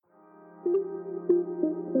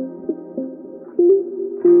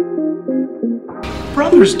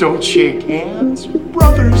Brothers don't shake hands.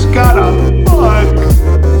 Brothers gotta hug.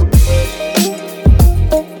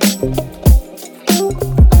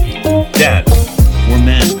 Dad, we're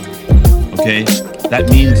men, okay? That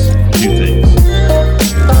means two things.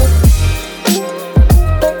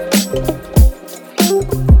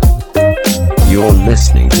 You're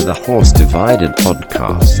listening to the Horse Divided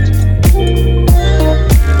podcast.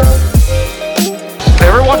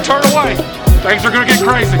 Everyone turn away. Things are gonna get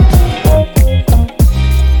crazy.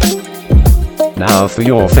 Now for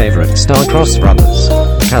your favorite star-crossed brothers,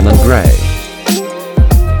 Cam and Gray.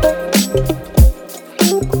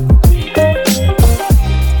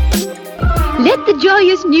 Let the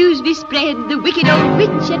joyous news be spread, the wicked old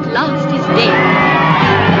witch at last is dead.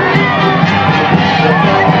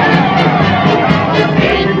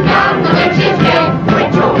 Ding dong, the witch is dead.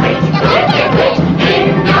 Witch, oh witch, the wicked witch.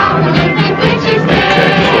 Ding dong, the wicked witch is dead.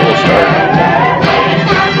 Wake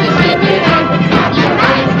up, the sleepy head. Have your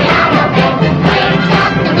eyes get out of bed. Wake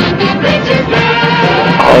up, the wicked witch is dead.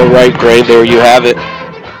 All right, Gray, there you have it.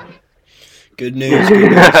 Good news,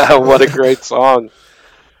 good news. What a great song.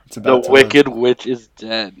 The time. Wicked Witch is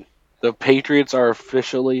dead. The Patriots are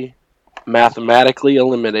officially mathematically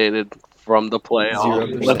eliminated from the playoffs.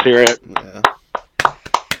 0%. Let's hear it. Yeah.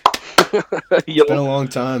 It's been a long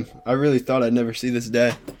time. I really thought I'd never see this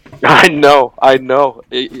day. I know.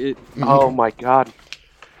 Oh, my God.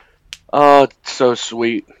 Oh, it's so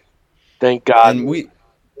sweet. Thank God. And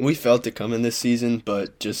we felt it coming this season,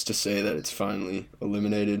 but just to say that it's finally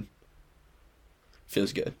eliminated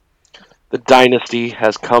feels good. The dynasty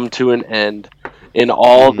has come to an end, and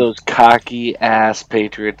all those cocky-ass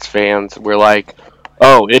Patriots fans were like,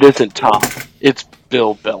 oh, it isn't Tom. It's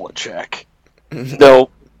Bill Belichick. No,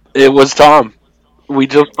 it was Tom. We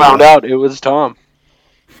just found out it was Tom.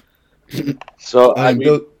 So I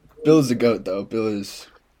mean, Bill is the GOAT, though. Bill is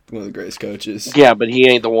one of the greatest coaches. Yeah, but he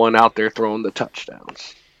ain't the one out there throwing the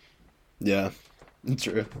touchdowns. Yeah, that's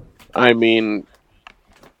true. I mean,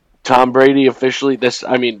 Tom Brady officially,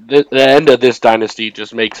 the end of this dynasty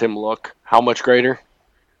just makes him look how much greater?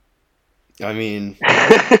 I mean,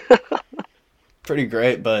 pretty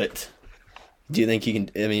great, but do you think he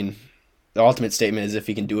can, the ultimate statement is if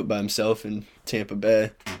he can do it by himself in Tampa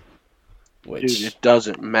Bay. Which, dude, it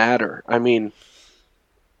doesn't matter. I mean,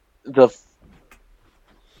 this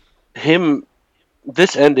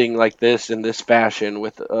ending like this in this fashion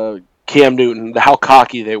with Cam Newton, how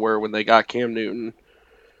cocky they were when they got Cam Newton.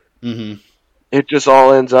 Mm-hmm. It just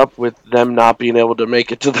all ends up with them not being able to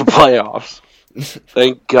make it to the playoffs.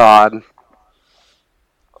 Thank God.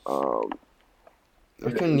 I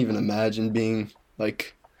couldn't even imagine being,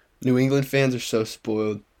 like, New England fans are so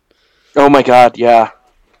spoiled. Oh my God, yeah.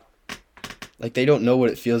 Like, they don't know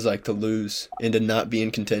what it feels like to lose and to not be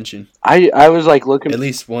in contention. I was like looking. At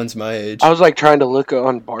least one's my age. I was like trying to look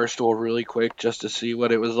on Barstool really quick just to see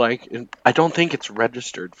what it was like. And I don't think it's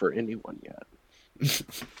registered for anyone yet.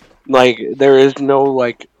 Like, there is no,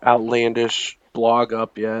 like, outlandish blog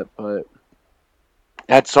up yet, but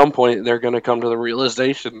at some point they're going to come to the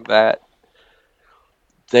realization that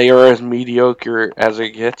they are as mediocre as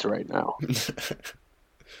it gets right now.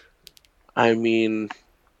 I mean,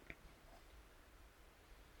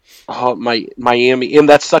 Miami, and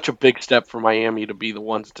that's such a big step for Miami to be the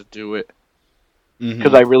ones to do it.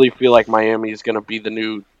 Because I really feel like Miami is going to be the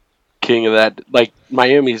new king of that. Like,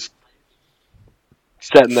 Miami's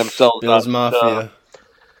setting themselves Bill's up. Mafia.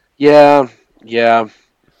 Yeah.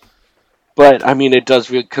 But, I mean, it does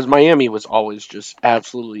feel... Because Miami was always just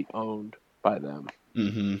absolutely owned by them.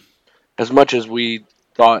 Mm-hmm. As much as we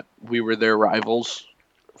thought we were their rivals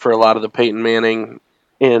for a lot of the Peyton Manning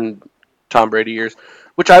and Tom Brady years,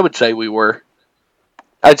 which I would say we were.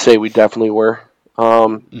 I'd say we definitely were.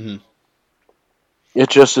 It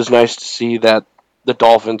just is nice to see that the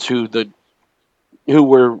Dolphins, who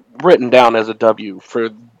were written down as a W for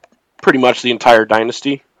pretty much the entire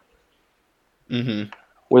dynasty,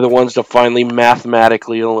 were the ones to finally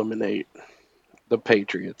mathematically eliminate the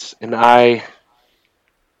Patriots. And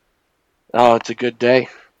it's a good day.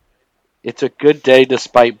 It's a good day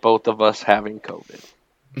despite both of us having COVID.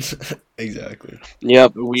 Exactly.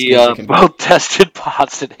 Yep, we both tested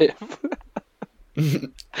positive.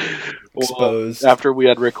 Exposed. Well, after we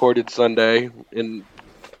had recorded Sunday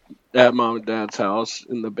at Mom and Dad's house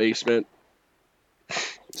in the basement.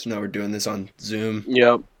 So now we're doing this on Zoom.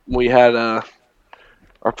 Yep, we had our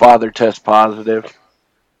father test positive.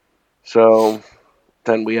 So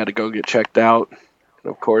then we had to go get checked out.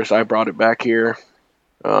 And of course, I brought it back here.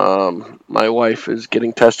 My wife is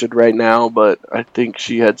getting tested right now, but I think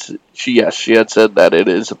she had said that it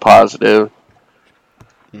is a positive.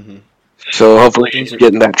 So hopefully Things she's are-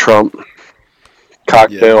 getting that Trump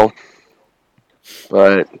cocktail.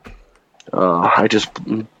 But I just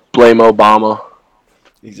blame Obama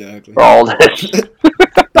Exactly. for all this.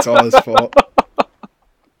 It's all his fault.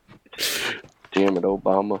 Damn it,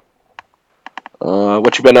 Obama.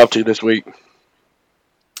 What you been up to this week?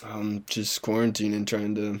 Just quarantining,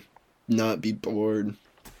 trying to not be bored.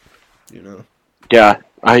 You know. Yeah,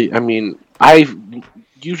 I mean, I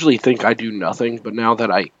usually think I do nothing, but now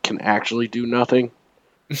that I can actually do nothing,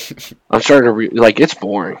 I'm starting to like it's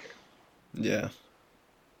boring. Yeah.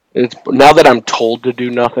 It's now that I'm told to do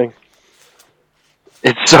nothing.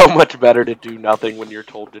 It's so much better to do nothing when you're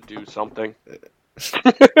told to do something.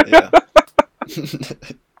 Yeah.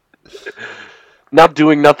 Now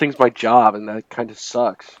doing nothing's my job, and that kind of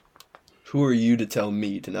sucks. Who are you to tell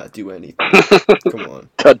me to not do anything? Come on.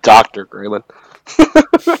 Dr. Graylin.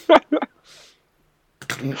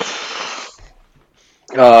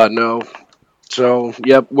 No. So,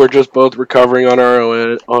 yep, we're just both recovering on our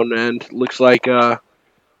own end. Looks like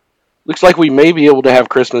we may be able to have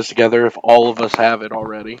Christmas together if all of us have it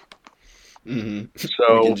already. We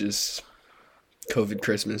So, can just COVID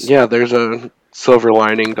Christmas. yeah, there's a silver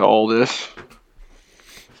lining to all this.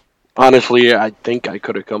 Honestly, I think I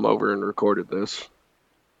could have come over and recorded this,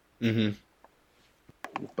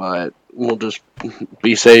 but we'll just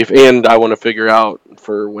be safe. And I want to figure out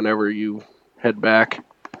for whenever you head back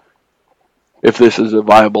if this is a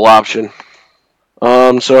viable option.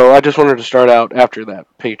 So I just wanted to start out after that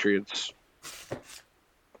Patriots,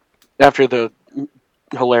 after the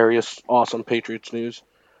hilarious, awesome Patriots news.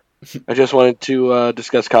 I just wanted to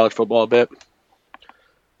discuss college football a bit.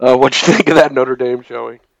 What'd you think of that Notre Dame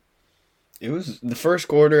showing? It was the first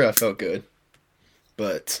quarter. I felt good,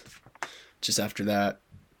 but just after that,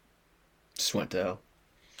 just went to hell.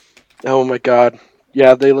 Oh my God!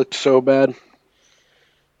 Yeah, they looked so bad.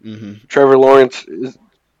 Trevor Lawrence is.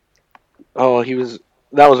 Oh, he was.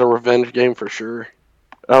 That was a revenge game for sure.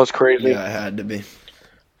 That was crazy. Yeah, it had to be.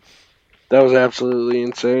 That was absolutely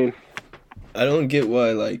insane. I don't get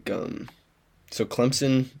why, so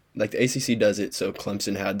Clemson, like the ACC does it, so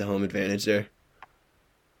Clemson had the home advantage there.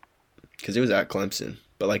 Because it was at Clemson.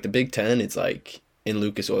 But, like, the Big Ten, it's, like, in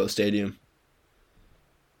Lucas Oil Stadium.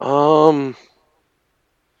 Um,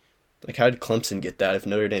 Like, how did Clemson get that if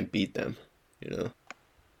Notre Dame beat them, you know?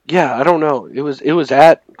 Yeah, I don't know. It was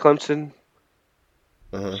at Clemson,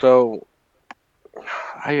 so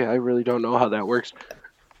I really don't know how that works.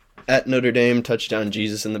 At Notre Dame, touchdown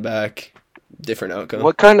Jesus in the back, different outcome.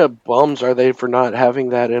 What kind of bums are they for not having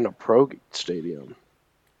that in a pro stadium?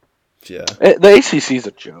 Yeah. The ACC is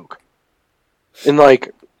a joke. And,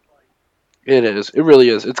 like, it is. It really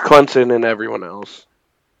is. It's Clemson and everyone else.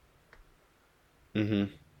 And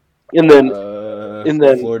then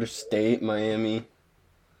Florida State, Miami,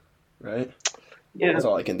 right? Yeah. That's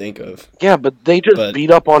all I can think of. Yeah, but they just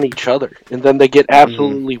beat up on each other, and then they get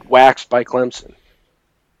absolutely waxed by Clemson.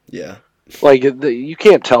 Yeah. Like, you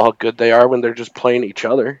can't tell how good they are when they're just playing each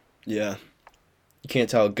other. Yeah. You can't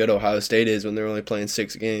tell how good Ohio State is when they're only playing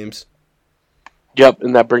 6 games. Yep,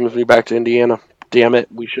 and that brings me back to Indiana. Damn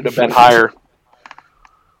it, we should have been higher.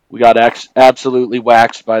 We got absolutely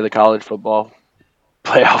waxed by the college football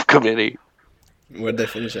playoff committee. Where did they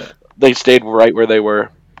finish at? They stayed right where they were.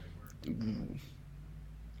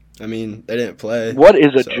 I mean, they didn't play. What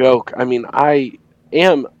is a joke? I mean, I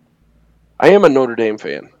am a Notre Dame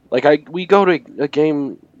fan. Like, we go to a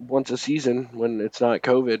game once a season when it's not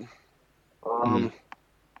COVID.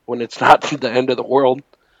 When it's not the end of the world,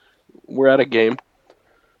 we're at a game.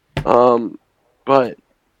 But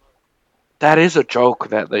that is a joke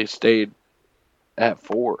that they stayed at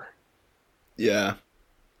 4. Yeah.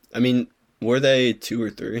 I mean, were they 2 or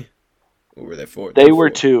 3? Or were they 4? They were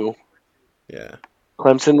 2. Yeah.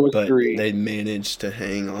 Clemson was but 3. They managed to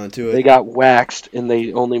hang on to it. They got waxed, and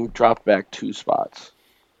they only dropped back 2 spots.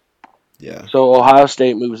 Yeah. So Ohio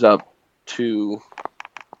State moves up to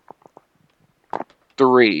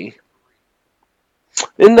 3.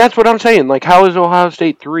 And that's what I'm saying. Like, how is Ohio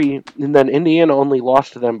State 3, and then Indiana only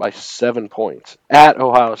lost to them by 7 points at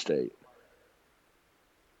Ohio State?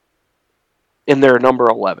 And they're number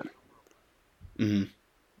 11.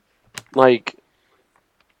 Like,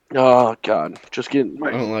 oh, God. Just getting...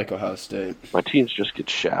 I don't like Ohio State. My teams just get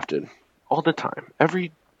shafted all the time.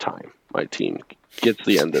 Every time my team gets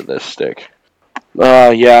the end of this stick.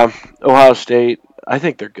 Yeah, Ohio State, I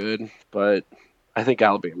think they're good, but I think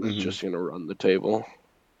Alabama's just going to run the table.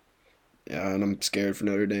 Yeah, and I'm scared for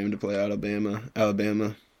Notre Dame to play Alabama.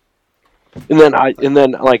 And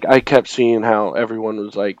then I kept seeing how everyone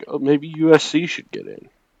was like, oh, maybe USC should get in.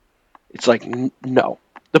 It's like, no.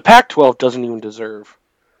 The Pac-12 doesn't even deserve.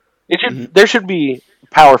 There should be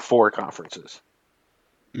Power 4 conferences.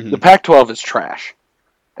 The Pac-12 is trash.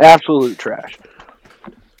 Absolute trash.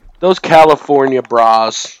 Those California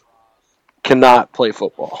bras cannot play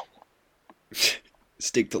football.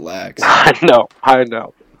 Stick to lax. I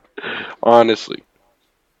know. Honestly.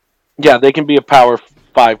 Yeah, they can be a Power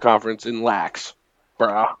 5 conference in lax,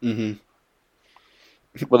 brah.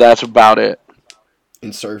 But that's about it.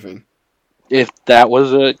 In surfing. If that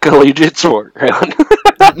was a collegiate sport.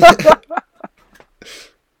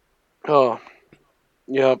 Oh.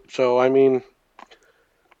 Yep, so, I mean,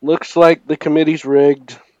 looks like the committee's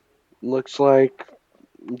rigged. Looks like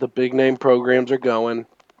the big name programs are going.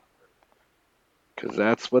 Because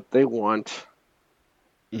that's what they want.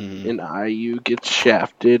 And IU gets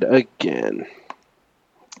shafted again.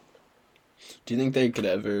 Do you think they could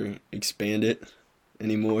ever expand it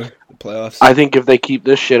anymore, the playoffs? I think if they keep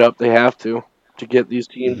this shit up, they have to get these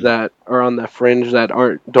teams that are on the fringe that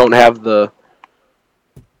don't have the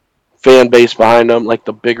fan base behind them, like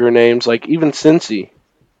the bigger names, like even Cincy.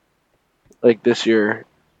 Like this year,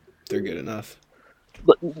 They're good enough.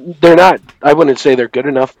 they're not. I wouldn't say they're good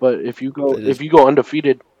enough, but if you go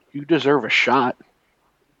undefeated, you deserve a shot.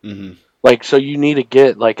 Like, so you need to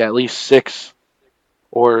get like at least 6,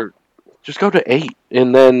 or just go to 8,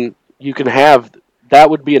 and then you can have that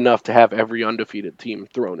would be enough to have every undefeated team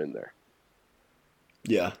thrown in there.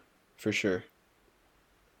 Yeah, for sure.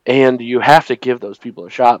 And you have to give those people a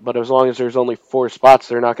shot, but as long as there's only 4 spots,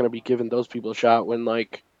 they're not going to be giving those people a shot when,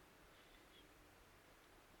 like,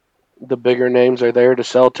 the bigger names are there to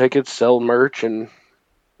sell tickets, sell merch, and,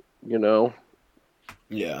 you know,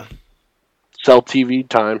 Yeah. sell TV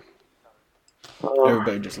time.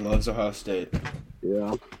 Everybody just loves Ohio State.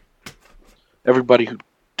 Yeah. Everybody who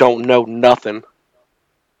don't know nothing.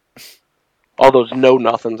 All those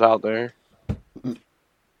know-nothings out there.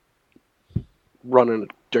 Running a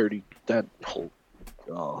dirty, that whole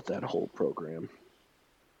program.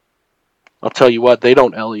 I'll tell you what, they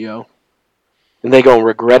don't LEO. And they gonna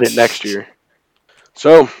regret it next year.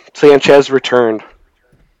 So, Sanchez returned.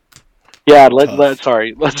 Yeah, let's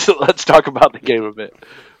talk about the game a bit.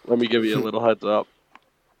 Let me give you a little heads up.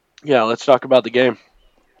 Yeah, let's talk about the game.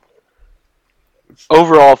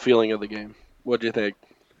 Overall feeling of the game. What'd you think?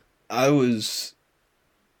 I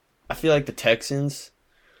feel like the Texans,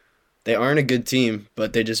 they aren't a good team,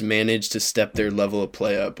 but they just managed to step their level of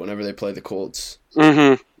play up whenever they play the Colts.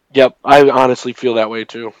 Yep, I honestly feel that way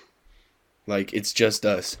too. Like, it's just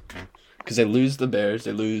us. Because they lose the Bears,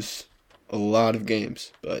 they lose a lot of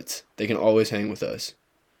games, but they can always hang with us.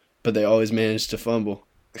 But they always manage to fumble.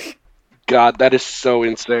 God, that is so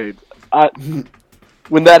insane.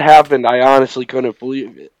 When that happened, I honestly couldn't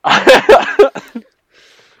believe it.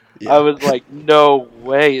 Yeah. I was like, no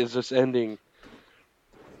way is this ending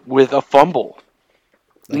with a fumble.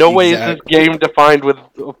 Like, No way is this game defined with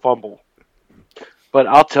a fumble. But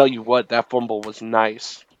I'll tell you what, that fumble was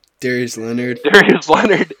nice. Darius Leonard.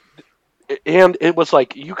 And it was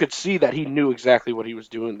like, you could see that he knew exactly what he was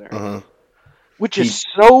doing there. Uh-huh. Which is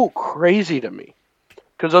so crazy to me.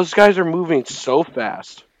 Because those guys are moving so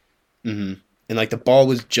fast. Mm-hmm. And, like, the ball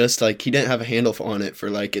was just, like, he didn't have a handle on it for,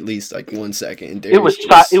 like, at least, like, 1 second. And it was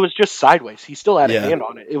just sideways. He still had a hand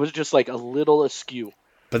on it. It was just, like, a little askew.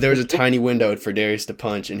 But there was a tiny window for Darius to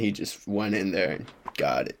punch, and he just went in there and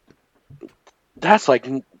got it. That's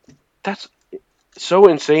so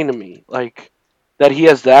insane to me. Like, that he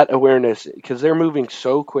has that awareness. Because they're moving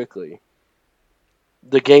so quickly.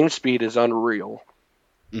 The game speed is unreal.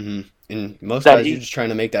 Mm-hmm. And most guys are just trying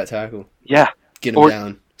to make that tackle. Yeah. Get him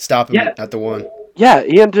down. Stop him at the 1. Yeah,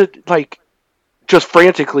 and just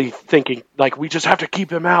frantically thinking, like, we just have to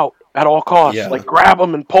keep him out at all costs. Yeah. Like, grab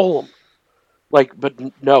him and pull him. Like, but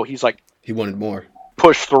no, he's like... He wanted more.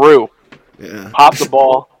 Push through. Yeah. Pop the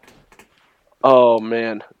ball. Oh,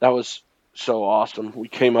 man. That was so awesome. We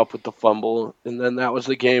came up with the fumble, and then that was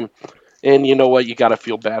the game. And you know what? You got to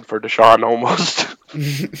feel bad for Deshaun almost.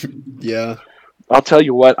 Yeah. I'll tell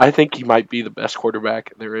you what. I think he might be the best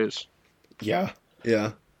quarterback there is. Yeah.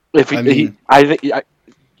 Yeah. You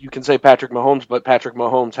can say Patrick Mahomes, but Patrick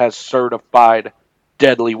Mahomes has certified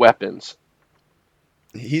deadly weapons.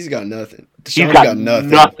 He's got nothing. He's got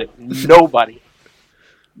nothing. Nobody.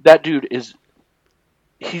 That dude is.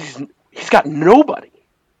 He's got nobody.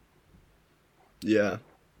 Yeah.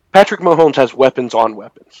 Patrick Mahomes has weapons on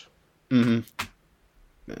weapons. Mm-hmm.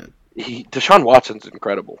 Man. Deshaun Watson's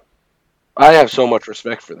incredible. I have so much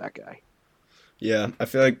respect for that guy. Yeah, I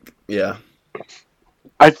feel like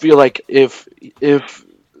I feel like if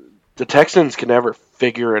the Texans can ever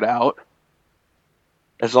figure it out,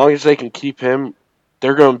 as long as they can keep him,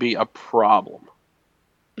 they're going to be a problem.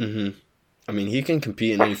 Mm-hmm. I mean, he can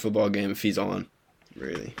compete in any football game if he's on,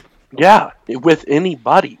 really. Yeah, with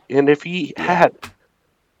anybody. And if he had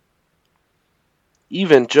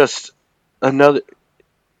even just another,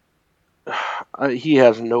 he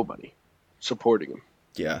has nobody supporting him.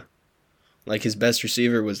 Yeah. Like, his best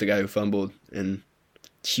receiver was the guy who fumbled in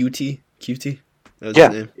QT? That was his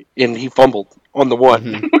name. And he fumbled on the one.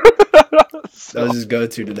 Mhm. That was his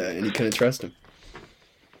go-to today, and you couldn't trust him.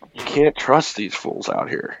 You can't trust these fools out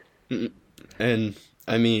here. And,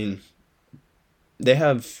 I mean, they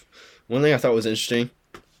have... One thing I thought was interesting,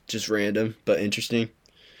 just random, but interesting.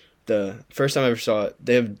 The first time I ever saw it,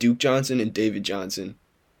 they have Duke Johnson and David Johnson.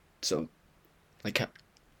 So, like,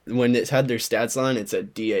 when it had their stats line, it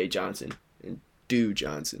said D.A. Johnson and Dew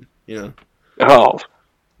Johnson, you know? Oh.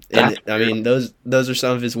 And, I mean, those are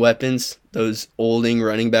some of his weapons, those olding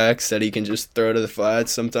running backs that he can just throw to the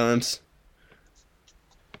flats sometimes.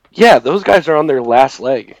 Yeah, those guys are on their last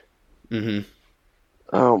leg. Mm-hmm.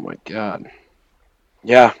 Oh, my God.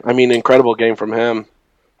 Yeah, I mean, incredible game from him.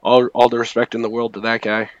 All the respect in the world to that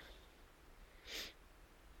guy.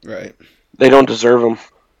 Right. They don't deserve him.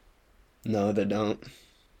 No, they don't.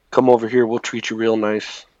 Come over here, we'll treat you real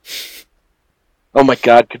nice. Oh, my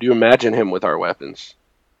God, could you imagine him with our weapons?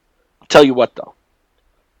 I'll tell you what, though.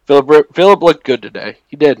 Phillip looked good today.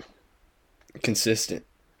 He did. Consistent.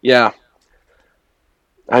 Yeah.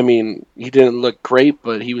 I mean, he didn't look great,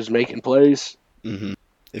 but he was making plays. Mm-hmm.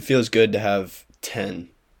 It feels good to have 10.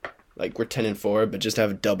 Like, we're 10-4, but just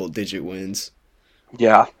have double-digit wins.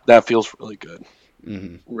 Yeah, that feels really good.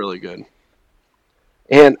 Mm-hmm. Really good.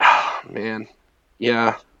 And, man,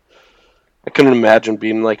 yeah. I couldn't imagine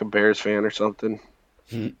being like a Bears fan or something.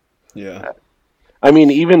 Yeah. I mean,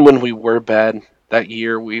 even when we were bad that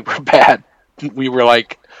year, we were bad. We were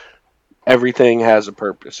like, everything has a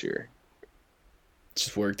purpose here. It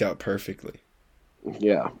just worked out perfectly.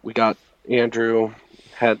 Yeah, we got Andrew,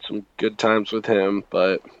 had some good times with him,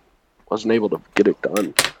 but wasn't able to get it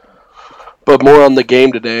done. But more on the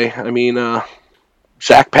game today. I mean,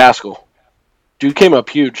 Zach Pascal. Dude came up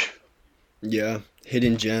huge. Yeah,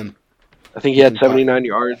 hidden gem. I think he had 79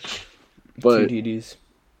 yards. But 2 TDs.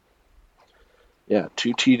 Yeah,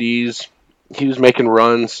 2 TDs. He was making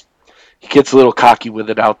runs. He gets a little cocky with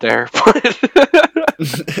it out there, but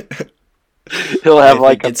he'll have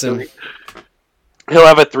like a he'll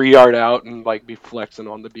have a 3-yard out and like be flexing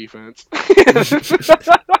on the defense.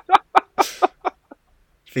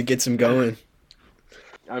 If it gets him going.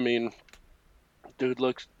 I mean, dude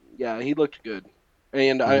he looked good.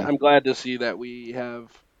 And I'm glad to see that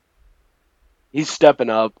he's stepping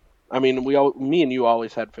up. I mean, me and you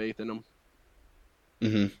always had faith in him.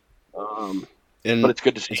 Mm-hmm. But it's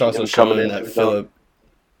good to see it's also him coming in that Phillip.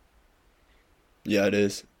 Yeah, it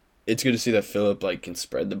is. It's good to see that Phillip like can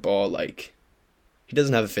spread the ball. Like, he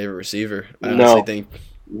doesn't have a favorite receiver. I honestly think.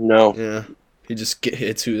 No. Yeah, he just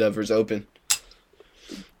hits whoever's open.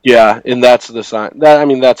 Yeah, and that's the sign.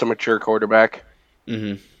 That's a mature quarterback.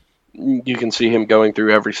 Mm-hmm. You can see him going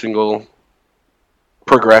through every single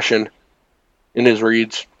progression in his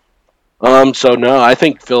reads. So no, I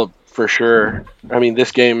think Phillip for sure. I mean,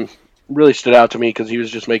 this game really stood out to me because he was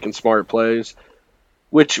just making smart plays.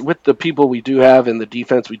 Which, with the people we do have and the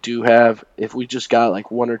defense we do have, if we just got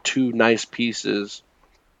like 1 or 2 nice pieces,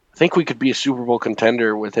 I think we could be a Super Bowl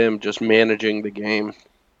contender with him just managing the game.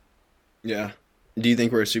 Yeah. Do you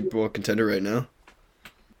think we're a Super Bowl contender right now?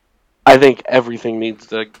 I think everything needs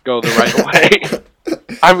to go the right way.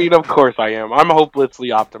 I mean, of course I am. I'm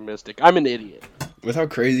hopelessly optimistic. I'm an idiot. With how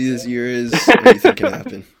crazy this year is, what do you think can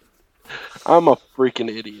happen? I'm a freaking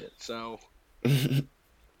idiot. So,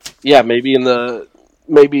 yeah, maybe in our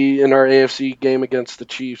AFC game against the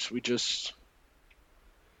Chiefs,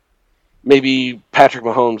 maybe Patrick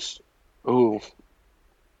Mahomes. Ooh,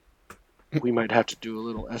 we might have to do a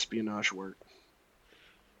little espionage work.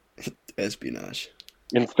 Espionage.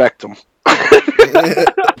 Infect him.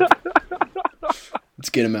 Let's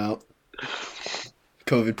get him out.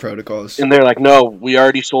 COVID protocols. And they're like, no, we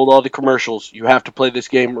already sold all the commercials. You have to play this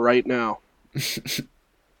game right now.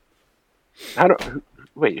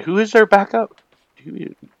 Wait, who is their backup?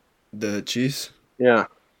 The Chiefs? Yeah.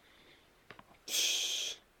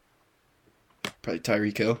 Probably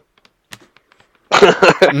Tyreek Hill.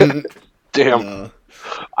 Damn. No.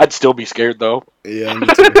 I'd still be scared, though. Yeah, me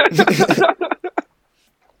too.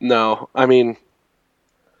 No, I mean,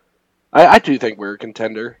 I do think we're a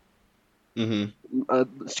contender. Mm-hmm.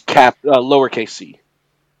 Lowercase c.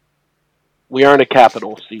 We aren't a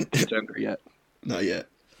capital C contender yet. Not yet.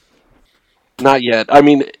 Not yet. I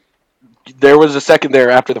mean, there was a second there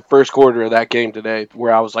after the first quarter of that game today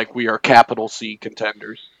where I was like, we are capital C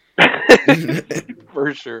contenders.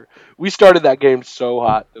 For sure. We started that game so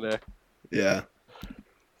hot today. Yeah.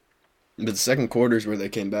 But the second quarter's where they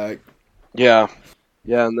came back. Yeah.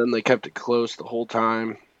 Yeah, and then they kept it close the whole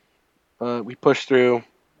time. We pushed through.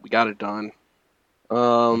 We got it done.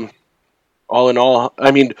 All in all,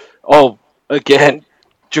 I mean, again,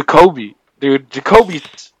 Jacoby. Dude,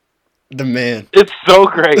 Jacoby's, The man. it's so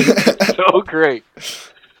great. It's so great.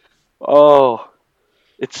 Oh,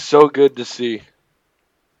 it's so good to see.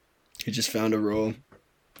 He just found a role,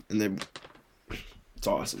 and it's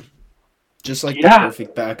awesome. Just like Yeah. the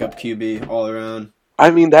perfect backup QB all around. I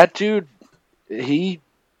mean, that dude, he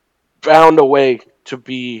found a way to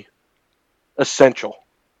be essential.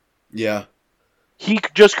 Yeah. He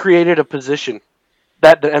just created a position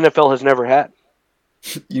that the NFL has never had.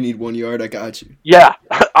 You need 1 yard, I got you. Yeah,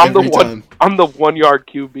 I'm Every the one. time. I'm the 1 yard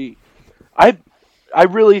QB. I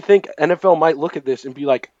really think NFL might look at this and be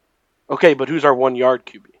like, okay, but who's our 1 yard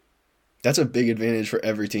QB? That's a big advantage for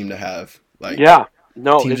every team to have. Like, Yeah,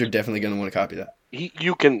 no, teams are definitely going to want to copy that.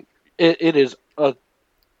 you can. It is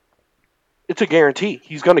it's a guarantee.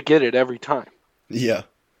 He's going to get it every time Yeah.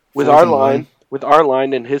 with Fourth our and line, one. with our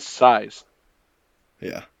line and his size.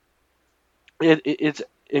 Yeah. It's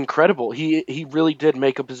incredible. He really did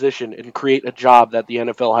make a position and create a job that the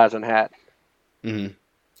NFL hasn't had. hmm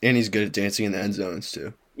And he's good at dancing in the end zones,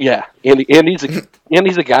 too. Yeah, and he's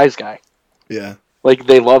a guy's guy. Yeah. Like,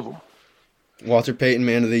 they love him. Walter Payton,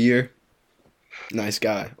 man of the year. Nice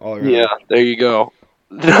guy all around. Yeah, there you go.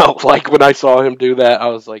 No, like when I saw him do that, I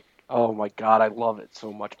was like, "Oh my god, I love it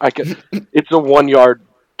so much." It's a 1 yard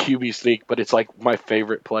QB sneak, but it's like my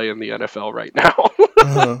favorite play in the NFL right now.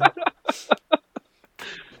 Uh-huh.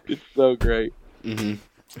 It's so great. hmm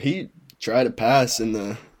He tried to pass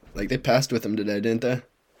in they passed with him today, didn't they?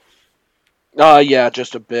 Yeah,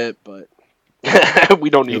 just a bit, but we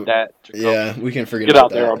don't need that. Jacoby. Yeah, we can forget Get about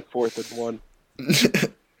out there that. on 4th and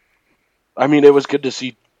 1. I mean, it was good to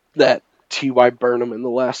see that T.Y. burn him in the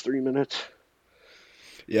last 3 minutes.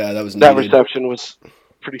 Yeah, that was That needed. reception was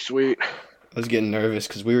pretty sweet. I was getting nervous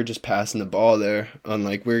because we were just passing the ball there. We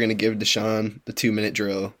were going to give Deshaun the 2-minute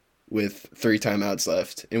drill with 3 timeouts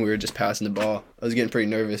left, and we were just passing the ball. I was getting pretty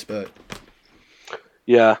nervous, but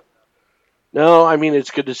Yeah. No, I mean,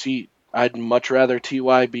 it's good to see. I'd much rather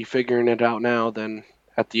T.Y. be figuring it out now than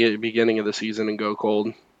at the beginning of the season and go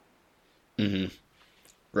cold.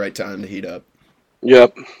 right time to heat up.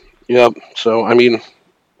 Yep. So, I mean,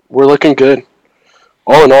 we're looking good.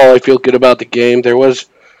 All in all, I feel good about the game. There was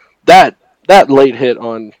that late hit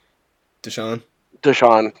on Deshaun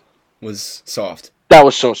Deshaun. was soft. That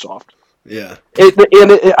was so soft. Yeah.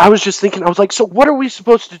 I was just thinking, I was like, so what are we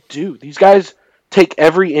supposed to do? These guys take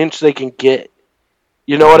every inch they can get.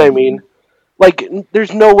 You know what I mean? Like,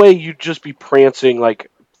 there's no way you'd just be prancing, like,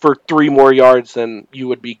 for 3 more yards than you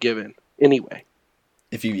would be given anyway.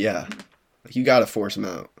 You got to force him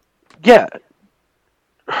out. Yeah.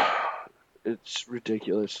 It's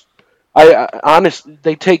ridiculous. I honestly,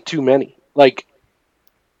 they take too many. Like,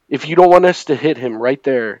 if you don't want us to hit him right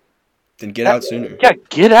there, Then get out sooner. yeah,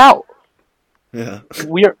 get out. Yeah.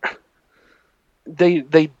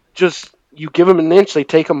 They just, you give them an inch, they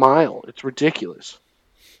take a mile. It's ridiculous.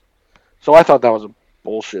 So I thought that was a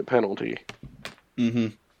bullshit penalty. hmm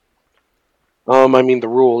I mean, the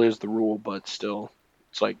rule is the rule, but still,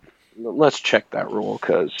 it's like, let's check that rule,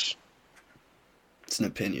 because It's an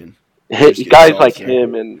opinion. guys Just get like soft there.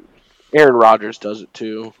 him and Aaron Rodgers does it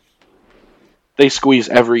too. They squeeze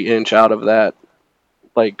every inch out of that.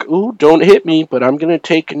 Like, ooh, don't hit me, but I'm going to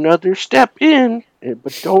take another step in,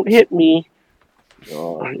 but don't hit me.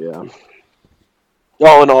 Oh, yeah.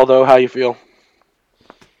 All in all, though, how you feel?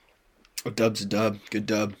 A dub's a dub. Good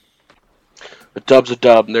dub. A dub's a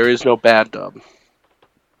dub. There is no bad dub.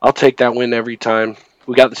 I'll take that win every time.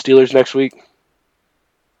 We got the Steelers next week.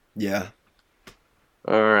 Yeah.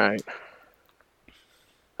 All right.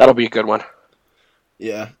 That'll be a good one.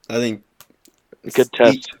 Yeah. I think. A good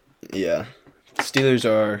test. Yeah. Steelers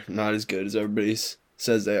are not as good as everybody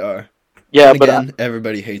says they are. Yeah, And but again,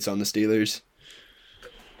 everybody hates on the Steelers.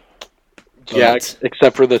 yeah, But-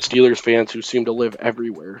 except for the Steelers fans who seem to live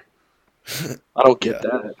everywhere. I don't get Yeah.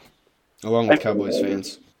 that. Along with Cowboys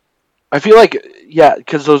fans. I feel like, yeah,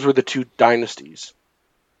 because those were the 2 dynasties.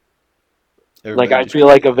 Everybody Like, I just- feel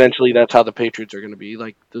like eventually that's how the Patriots are going to be.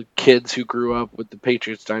 Like, the kids who grew up with the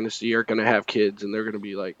Patriots dynasty are going to have kids, and they're going to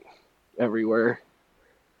be, like, everywhere.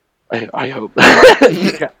 I hope.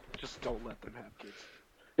 Yeah, just don't let them have kids.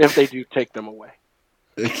 If they do, take them away.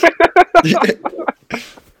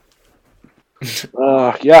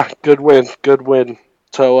 Yeah, good win. Good win.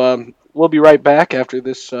 So, we'll be right back after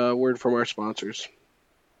this word from our sponsors.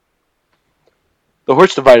 The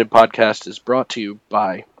Horse Divided podcast is brought to you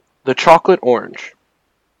by the Chocolate Orange.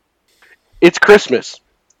 It's Christmas,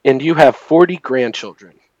 and you have 40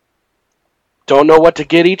 grandchildren. Don't know what to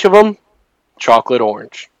get each of them? Chocolate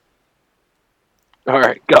Orange. All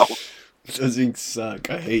right, go. Doesn't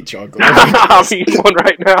suck. I hate chocolate. I'm eating one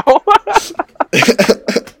right now.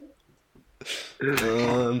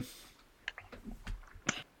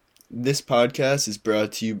 This podcast is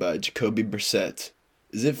brought to you by Jacoby Brissett.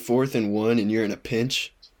 Is it 4th and 1 and you're in a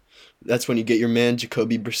pinch? That's when you get your man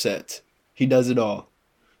Jacoby Brissett. He does it all.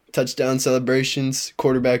 Touchdown celebrations,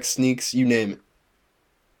 quarterback sneaks, you name it.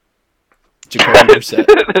 Jacoby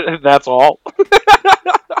Brissett. That's all.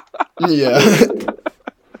 Yeah.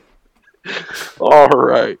 All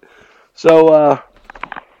right. So,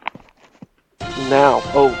 now.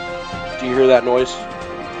 Oh, do you hear that noise?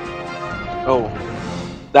 Oh,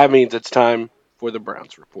 that means it's time for the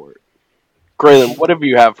Browns report. Graylin, what have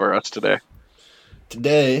you have for us today?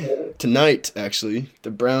 Tonight, actually,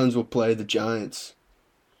 the Browns will play the Giants.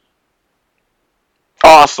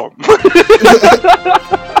 Awesome.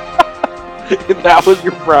 That was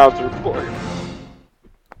your Browns report.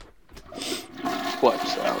 Clutch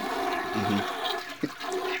sound.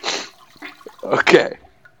 Okay.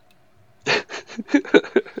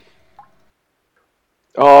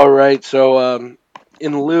 All right. So,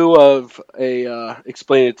 in lieu of a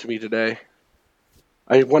explain it to me today,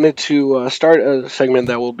 I wanted to start a segment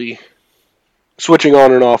that will be switching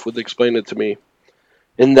on and off with explain it to me,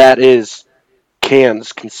 and that is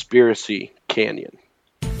Can's Conspiracy Canyon.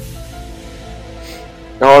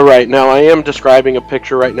 All right. Now I am describing a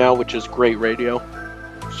picture right now, which is great radio.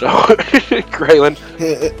 So, Graylin,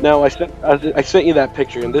 now I sent you that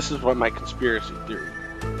picture, and this is what my conspiracy theory.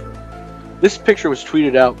 This picture was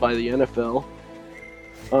tweeted out by the NFL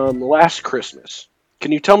last Christmas.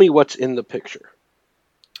 Can you tell me what's in the picture?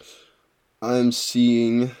 I'm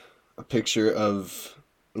seeing a picture of,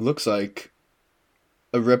 it looks like,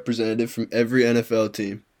 a representative from every NFL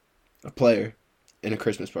team, a player, in a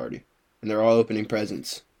Christmas party. And they're all opening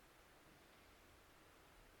presents.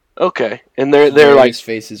 Okay, and they're like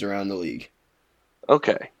faces around the league.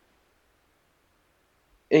 Okay.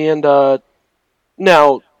 And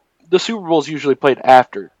now the Super Bowl is usually played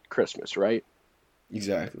after Christmas, right?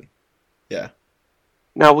 Exactly. Yeah.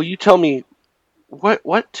 Now, will you tell me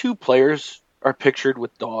what two players are pictured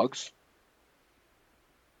with dogs?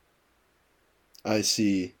 I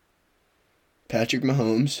see Patrick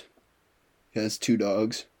Mahomes. He has 2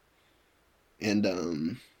 dogs.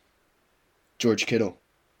 And George Kittle.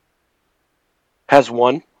 Has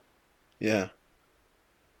 1? Yeah.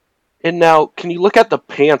 And now, can you look at the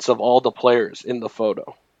pants of all the players in the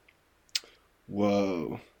photo?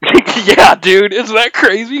 Whoa. Yeah, dude, isn't that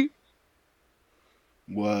crazy?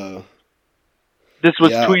 Whoa. This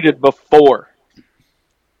was tweeted before.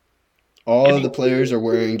 All of the players are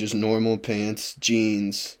wearing just normal pants,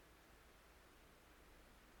 jeans.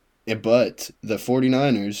 But the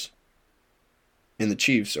 49ers and the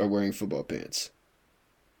Chiefs are wearing football pants.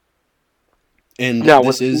 And now,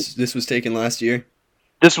 this was taken last year?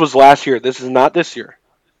 This was last year. This is not this year.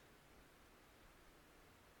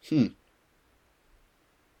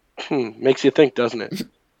 Makes you think, doesn't it?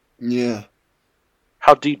 Yeah.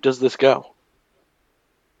 How deep does this go?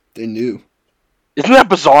 They knew. Isn't that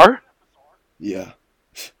bizarre? Yeah.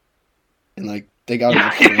 And, like, they got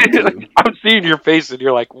enough too. I'm seeing your face and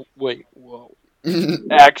you're like, wait, whoa.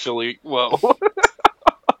 Actually, whoa.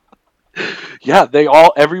 Yeah,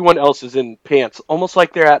 everyone else is in pants, almost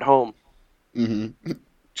like they're at home. Mm-hmm.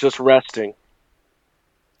 Just resting.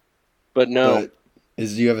 But no. Do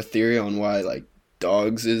you have a theory on why, like,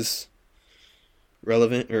 dogs is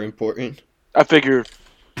relevant or important? I figure,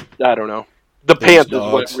 I don't know. The pants is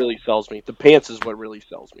what really sells me. The pants is what really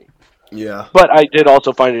sells me. Yeah. But I did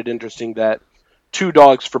also find it interesting that 2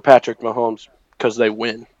 dogs for Patrick Mahomes because they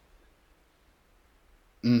win.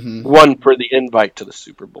 Mm-hmm. 1 for the invite to the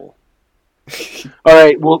Super Bowl. All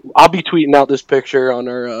right, well, I'll be tweeting out this picture on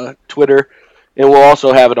our Twitter, and we'll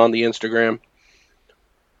also have it on the Instagram.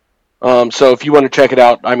 So if you want to check it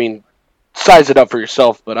out, I mean, size it up for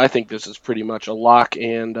yourself, but I think this is pretty much a lock.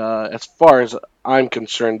 And as far as I'm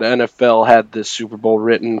concerned, the NFL had this Super Bowl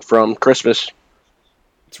written from Christmas.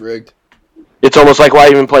 It's rigged. It's almost like, why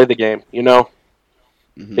even play the game, you know?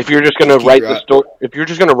 Mm-hmm. If you're just going to write if you're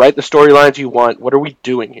just going to write the storylines you want, what are we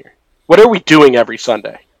doing here? What are we doing every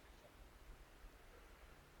Sunday?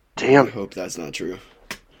 Damn. I hope that's not true.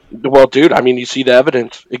 Well, dude, I mean, you see the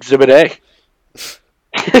evidence. Exhibit A.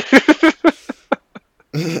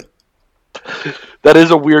 That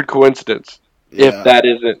is a weird coincidence. Yeah. If that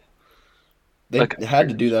isn't. They had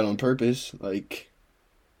to do that on purpose. Like,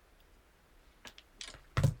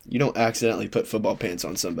 You don't accidentally put football pants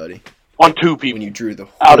on somebody On 2 people. when you drew the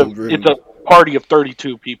Out whole of room. It's a party of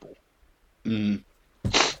 32 people. Mm,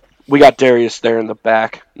 We got Darius there in the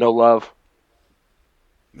back. No love.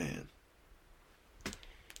 man.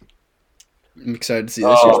 I'm excited to see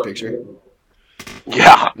this year's picture.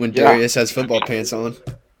 Yeah. When yeah. Darius has football pants on.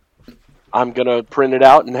 I'm going to print it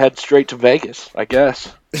out and head straight to Vegas, I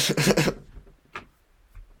guess.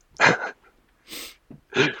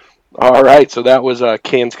 All right, so that was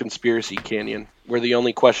Can's Conspiracy Canyon, where the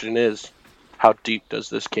only question is, how deep does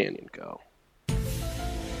this canyon go?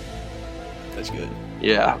 That's good.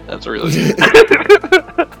 Yeah, that's really good.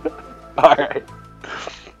 All right.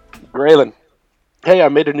 Graylin. Hey, I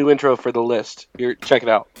made a new intro for the list. Here, check it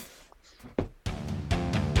out.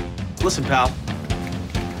 Listen, pal.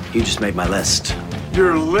 You just made my list.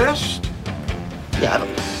 Your list? Yeah,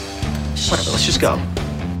 whatever, let's just go.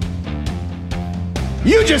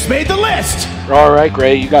 You just made the list! All right,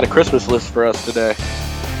 Gray, you got a Christmas list for us today.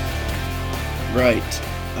 Right.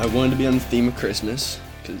 I wanted to be on the theme of Christmas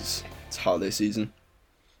because it's holiday season.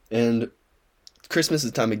 And Christmas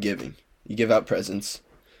is the time of giving. You give out presents.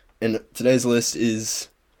 And today's list is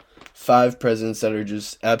 5 presents that are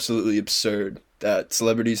just absolutely absurd that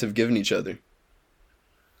celebrities have given each other.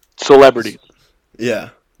 Celebrity. Yeah.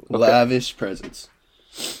 Lavish presents.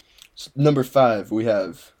 Number 5, we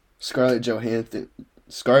have Scarlett Johansson,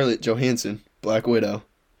 Black Widow,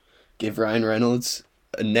 gave Ryan Reynolds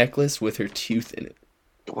a necklace with her tooth in it.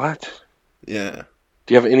 What? Yeah.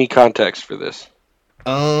 Do you have any context for this?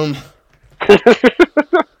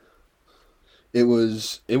 It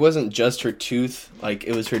wasn't just her tooth, like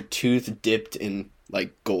it was her tooth dipped in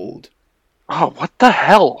like gold. Oh, what the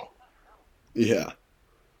hell? Yeah.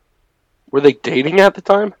 Were they dating at the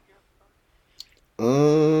time?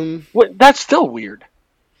 What? That's still weird.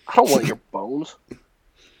 I don't want your bones.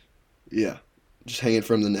 Yeah. Just hanging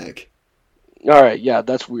from the neck. All right, yeah,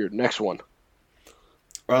 that's weird. Next one.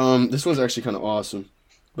 This one's actually kind of awesome,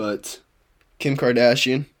 but Kim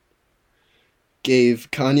Kardashian gave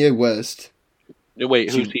Kanye West.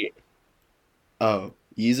 Wait, who's he? Oh,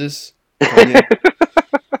 Yeezus? Kanye?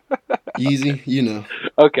 Yeezy, you know.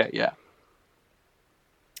 Okay, yeah.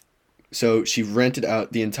 So she rented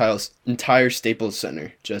out the entire Staples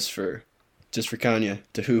Center just for Kanye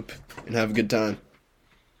to hoop and have a good time.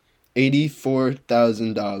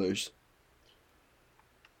 $84,000.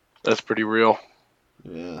 That's pretty real.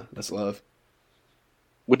 Yeah, that's love.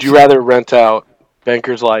 Would you rather rent out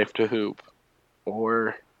Banker's Life to hoop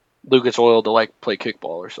or Lucas Oil to like play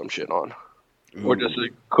kickball or some shit on? Or just a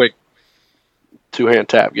quick 2-hand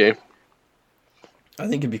tap game? I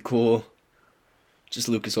think it'd be cool. Just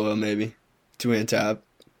Lucas Oil, maybe. 2-hand tap.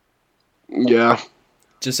 Yeah.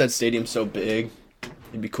 Just that stadium's so big.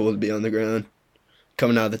 It'd be cool to be on the ground.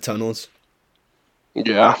 Coming out of the tunnels.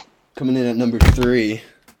 Yeah. Coming in at number 3.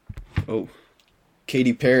 Oh.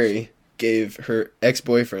 Katy Perry gave her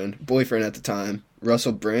boyfriend at the time,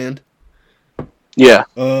 Russell Brand. Yeah.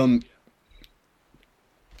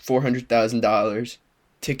 $400,000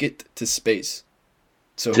 ticket to space.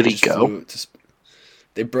 So Did he go?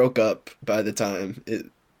 They broke up by the time it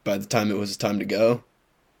was time to go,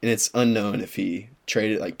 and it's unknown if he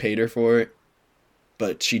paid her for it,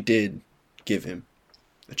 but she did give him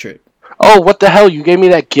a trip. Oh, what the hell? You gave me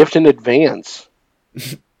that gift in advance.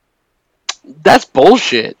 That's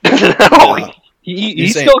bullshit. No, he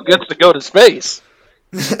still gets to go to space.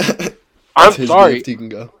 I'm sorry. Gift, he can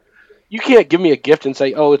go. You can't give me a gift and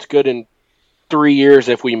say, "Oh, it's good in 3 years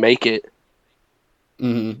if we make it."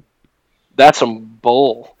 Mm-hmm. That's some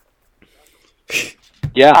bull.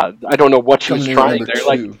 Yeah, I don't know what she was Coming in trying number there.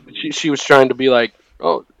 Like 2. she was trying to be like,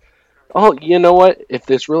 oh, you know what? If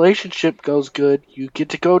this relationship goes good, you get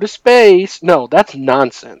to go to space. No, that's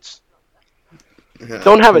nonsense. Yeah,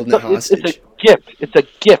 Don't have it. holding It's a hostage. gift. It's a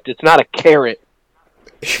gift. It's not a carrot.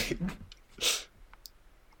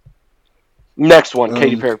 Next one.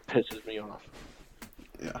 Katy Perry pisses me off.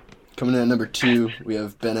 Yeah. Coming in at number 2, we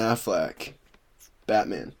have Ben Affleck,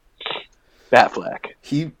 Batman. Batfleck.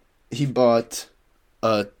 He bought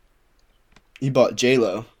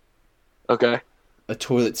J-Lo Okay. a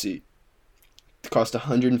toilet seat. It cost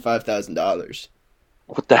 $105,000.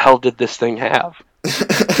 What the hell did this thing have?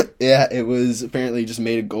 Yeah, it was apparently just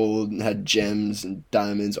made of gold and had gems and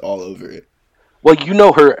diamonds all over it. Well, you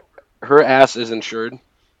know her ass is insured.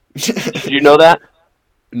 Did you know that?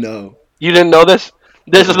 No. You didn't know this?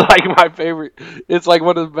 This is like my favorite. It's like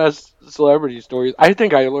one of the best celebrity stories. I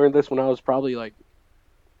think I learned this when I was probably like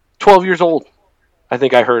 12 years old. I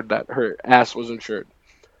think I heard that her ass was insured.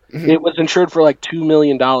 Mm-hmm. It was insured for like $2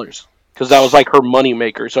 million because that was like her money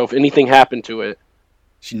maker. So if anything happened to it,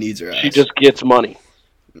 She needs her ass. she just gets money.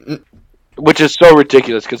 Which is so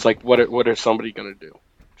ridiculous because, like, what are somebody gonna do?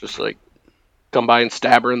 Just like come by and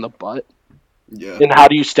stab her in the butt? Yeah. And how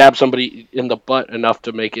do you stab somebody in the butt enough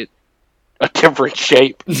to make it a different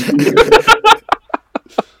shape? I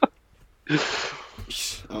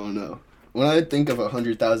don't know. When I think of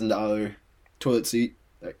 $100,000 toilet seat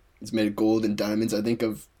that is made of gold and diamonds, I think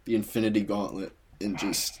of the Infinity Gauntlet and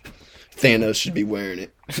just Thanos should be wearing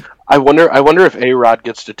it. I wonder if A-Rod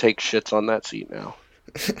gets to take shits on that seat now.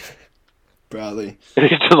 Probably. And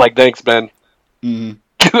he's just like, thanks, Ben. Mm.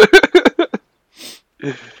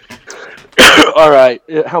 All right,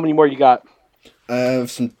 how many more you got? I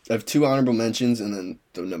have 2 honorable mentions and then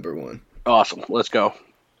the number 1. Awesome, let's go.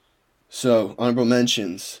 So, honorable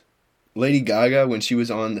mentions. Lady Gaga, when she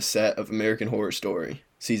was on the set of American Horror Story,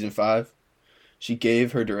 season 5, she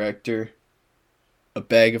gave her director a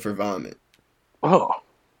bag of her vomit. Oh.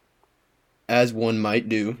 As one might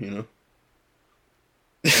do, you know.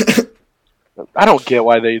 I don't get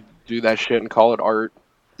why they do that shit and call it art.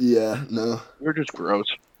 Yeah, no. You're just gross.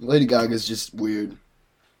 Lady Gaga's just weird.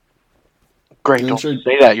 Great, I'm don't sure-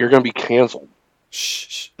 say that. You're going to be canceled.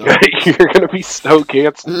 Shh. You're going to be so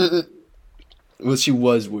canceled. Well, she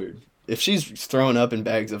was weird. If she's throwing up in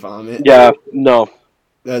bags of vomit, Yeah, no.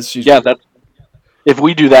 she's Yeah, that's... If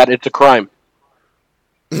we do that, it's a crime.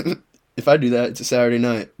 If I do that, it's a Saturday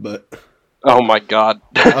night, but Oh my god.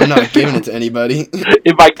 I'm not giving it to anybody.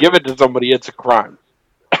 If I give it to somebody, it's a crime.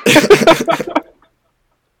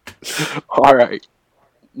 All right.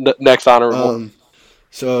 Next honorable.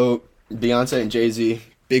 So Beyonce and Jay-Z,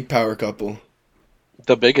 big power couple.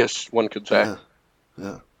 The biggest, one could say.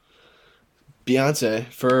 Yeah. Beyonce,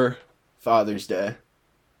 for Father's Day,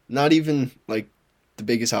 not even like the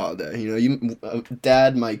biggest holiday. You know,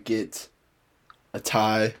 dad might get a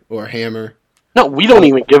tie or a hammer. No, we don't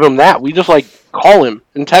even give him that. We just like call him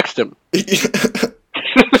and text him. Yeah.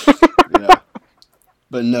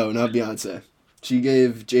 But no, not Beyonce. She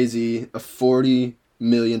gave Jay-Z a $40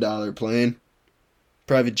 million plane,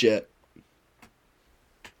 private jet.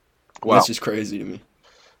 Wow. That's just crazy to me.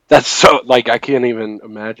 That's so, like, I can't even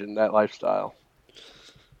imagine that lifestyle.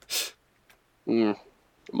 It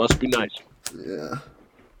must be nice. Yeah.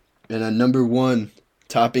 And at number 1,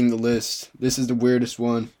 topping the list, this is the weirdest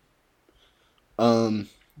one.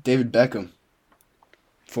 David Beckham,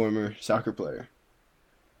 former soccer player,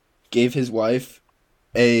 gave his wife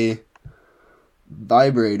a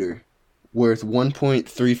vibrator worth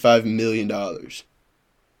 $1.35 million.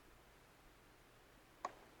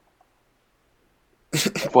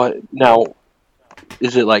 But now,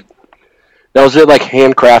 is it like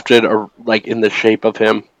handcrafted or like in the shape of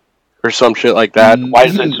him or some shit like that? Why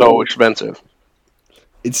is it so expensive?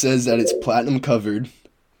 It says that it's platinum covered.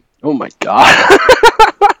 Oh my god.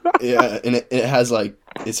 Yeah, and it has like,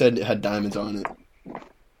 it said it had diamonds on it.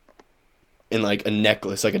 And like a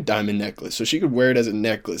necklace, like a diamond necklace. So she could wear it as a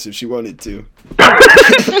necklace if she wanted to.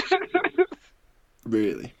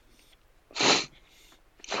 Really.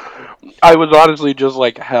 I was honestly just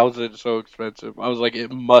like, how's it so expensive? I was like,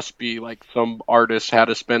 it must be like some artist had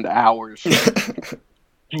to spend hours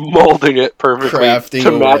molding it perfectly Crafting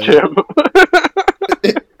to match him.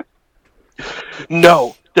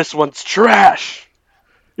 No, this one's trash.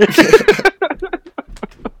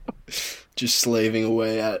 Just slaving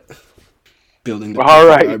away at building the All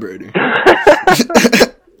right. vibrator.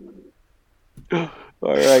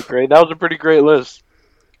 All right, great. That was a pretty great list.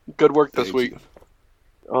 Good work this Thank week. you.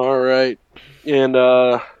 All right. And,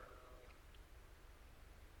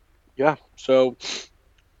 yeah, so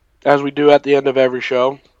as we do at the end of every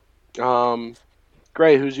show,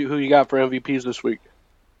 Gray, who you got for MVPs this week?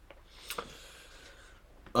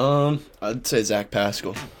 I'd say Zach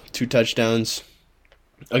Pascal. 2 touchdowns.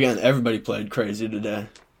 Again, everybody played crazy today.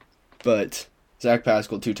 But Zach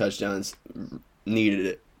Pascal, 2 touchdowns, needed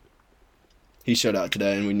it. He showed out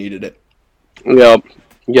today, and we needed it.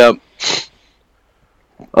 Yep.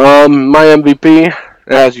 My MVP,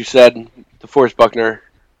 as you said, DeForest Buckner,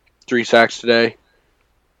 3 sacks today.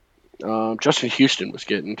 Justin Houston was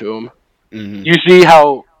getting to him. Mm-hmm. You see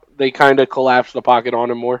how they kind of collapsed the pocket on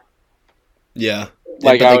him more? Yeah.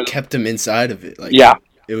 Like, but they kept him inside of it. Like, yeah.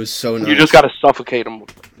 It was so nice. You just got to suffocate him.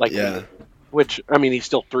 Like, yeah. Which, I mean, he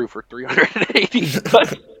still threw for 380,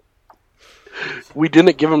 but we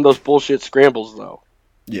didn't give him those bullshit scrambles, though.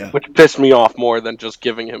 Yeah. Which pissed me off more than just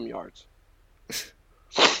giving him yards.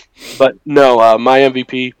 But, no, my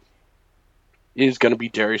MVP is going to be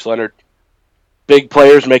Darius Leonard. Big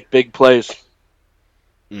players make big plays.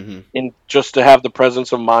 Mm-hmm. And just to have the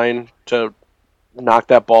presence of mind to knock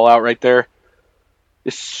that ball out right there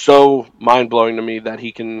is so mind-blowing to me that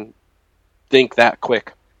he can think that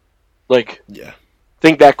quick. Like, yeah.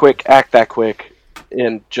 think that quick, act that quick,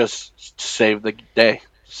 and just save the day.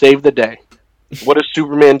 Save the day. What does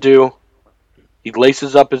Superman do? He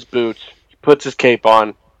laces up his boots, he puts his cape on,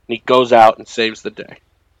 and he goes out and saves the day.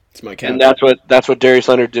 It's my captain. And that's what Darius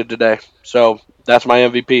Leonard did today. So that's my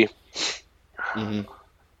MVP. Mm-hmm.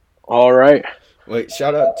 All right. Wait,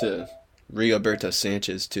 shout out to Rigoberto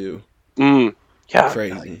Sanchez too. Yeah.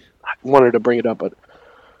 Crazy. I wanted to bring it up, but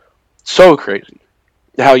so crazy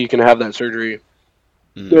how you can have that surgery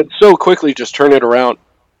and so quickly just turn it around.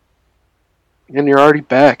 And you're already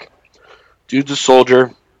back. Dude's a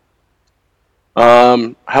soldier.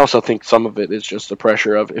 I also think some of it is just the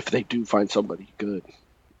pressure of if they do find somebody good,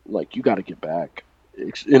 like you got to get back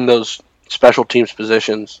in those special teams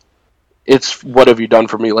positions. It's what have you done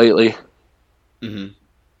for me lately? Mm-hmm.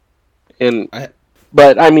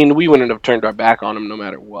 But I mean, we wouldn't have turned our back on him no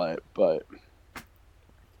matter what. But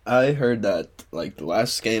I heard that like the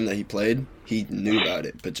last game that he played, he knew about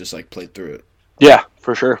it, but just like played through it. Yeah,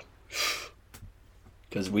 for sure.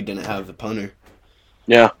 Because we didn't have the punter.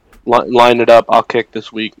 Yeah. Line it up. I'll kick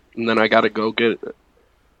this week, and then I got to go get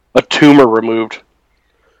a tumor removed.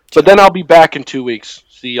 But then I'll be back in 2 weeks.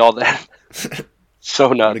 See all that.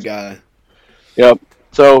 So nuts. What a guy. Yep.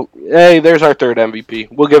 So, hey, there's our third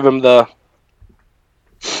MVP. We'll give him the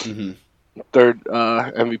third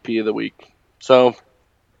MVP of the week. So,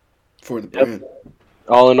 for the brand.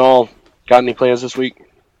 All in all, got any plans this week?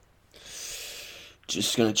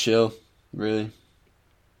 Just gonna chill, really.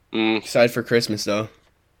 Excited for Christmas, though.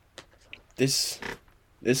 This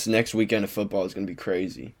next weekend of football is going to be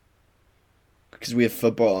crazy. Because we have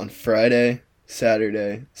football on Friday,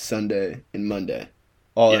 Saturday, Sunday, and Monday.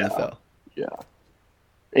 All NFL. Yeah.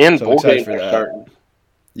 And so bowl games for are that. starting.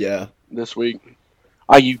 Yeah. This week.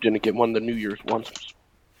 IU didn't get one of the New Year's ones.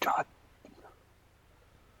 God.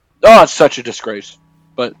 Oh, it's such a disgrace.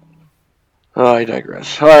 But, I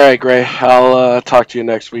digress. All right, Gray. I'll talk to you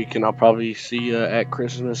next week, and I'll probably see you at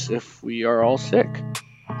Christmas if we are all sick.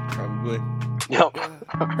 Probably. Yep.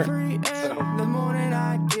 3 a.m. the morning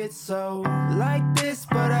I get so like this,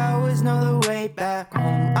 but I always know the way back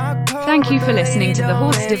home. Thank you for listening to the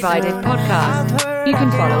Horse Divided podcast. You can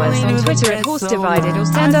follow us on Twitter at Horse Divided or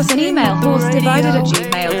send us an email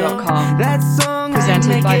horsedivided@gmail.com.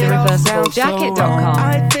 Presented by thereversiblejacket.com.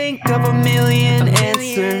 I think of a million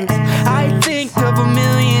answers. I think of a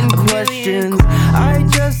million questions. I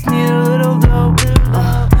just need a little